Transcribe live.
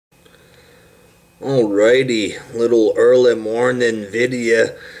Alrighty, little early morning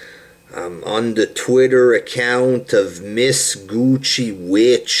video on the Twitter account of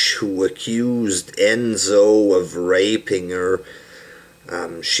MissGucciWitch, who accused Enzo of raping her.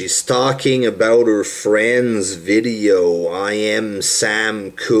 She's talking about her friend's video. I am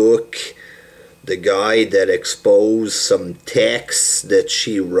Sam Cooke, the guy that exposed some texts that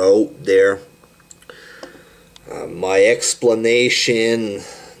she wrote there. My explanation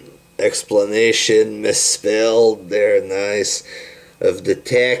misspelled there, nice, of the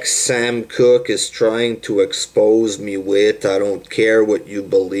text Sam Cooke is trying to expose me with. I don't care what you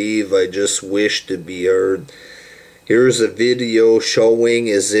believe, I just wish to be heard. Here's a video showing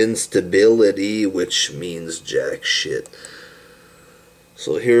his instability, which means jack shit.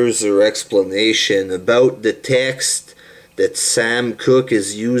 So here's her explanation about the text that Sam Cooke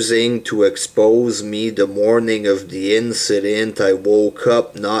is using to expose me. The morning of the incident, I woke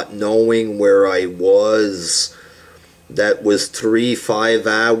up not knowing where I was. That was 3-5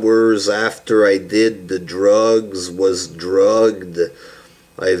 hours after I did the drugs, was drugged.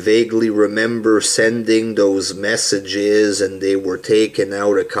 I vaguely remember sending those messages and they were taken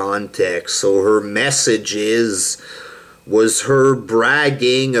out of context. So her messages was her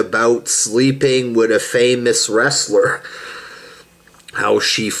bragging about sleeping with a famous wrestler. How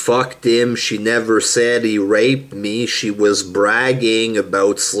she fucked him. She never said he raped me. She was bragging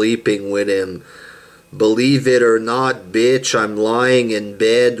about sleeping with him. Believe it or not, bitch, I'm lying in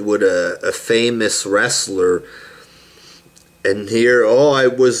bed with a famous wrestler. And here, oh, I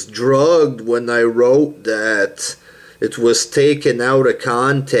was drugged when I wrote that. It was taken out of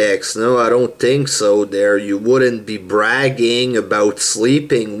context. No, I don't think so there. You wouldn't be bragging about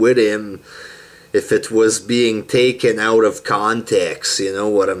sleeping with him if it was being taken out of context. You know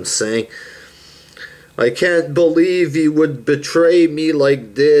what I'm saying? I can't believe he would betray me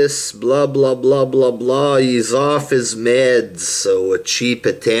like this. Blah, blah, blah, blah, blah. He's off his meds. So a cheap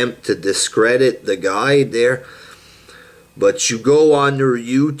attempt to discredit the guy there. But you go on her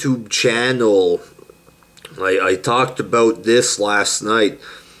YouTube channel. I talked about this last night.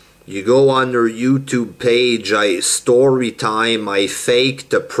 You go on her YouTube page, story time, I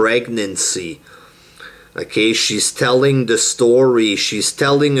faked a pregnancy. Okay, she's telling the story. She's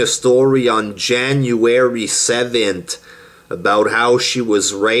telling a story on January 7th about how she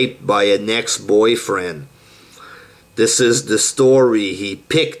was raped by an ex-boyfriend. This is the story. He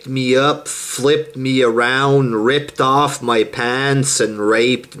picked me up, flipped me around, ripped off my pants, and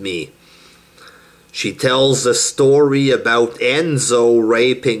raped me. She tells a story about Enzo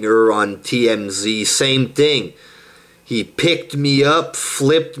raping her on TMZ. Same thing. He picked me up,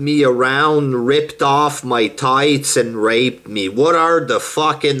 flipped me around, ripped off my tights, and raped me. What are the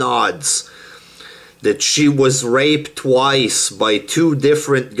fucking odds that she was raped twice by two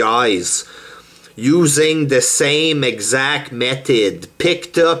different guys using the same exact method?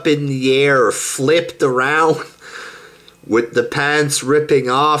 Picked up in the air, flipped around, with the pants ripping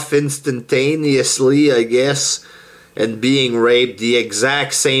off instantaneously, I guess, and being raped the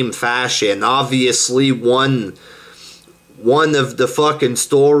exact same fashion. Obviously, one of the fucking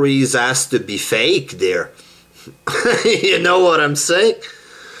stories has to be fake there. You know what I'm saying?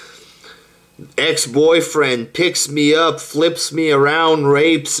 Ex-boyfriend picks me up, flips me around,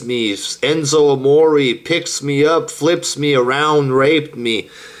 rapes me. Enzo Amore picks me up, flips me around, raped me.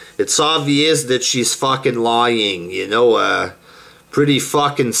 It's obvious that she's fucking lying, you know. Pretty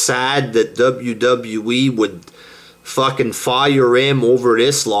fucking sad that WWE would fucking fire him over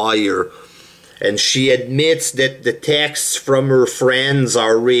this liar. And she admits that the texts from her friends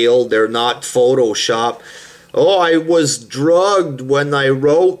are real, they're not Photoshop. Oh, I was drugged when I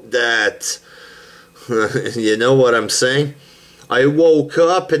wrote that. You know what I'm saying? I woke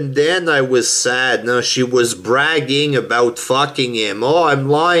up and then I was sad. No, she was bragging about fucking him. Oh, I'm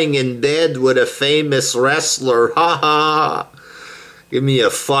lying in bed with a famous wrestler. Ha ha. Give me a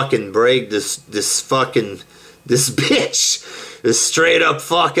fucking break. This bitch is straight up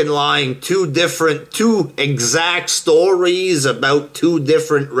fucking lying. Two exact stories about two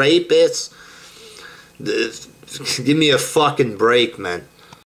different rapists. Give me a fucking break, man.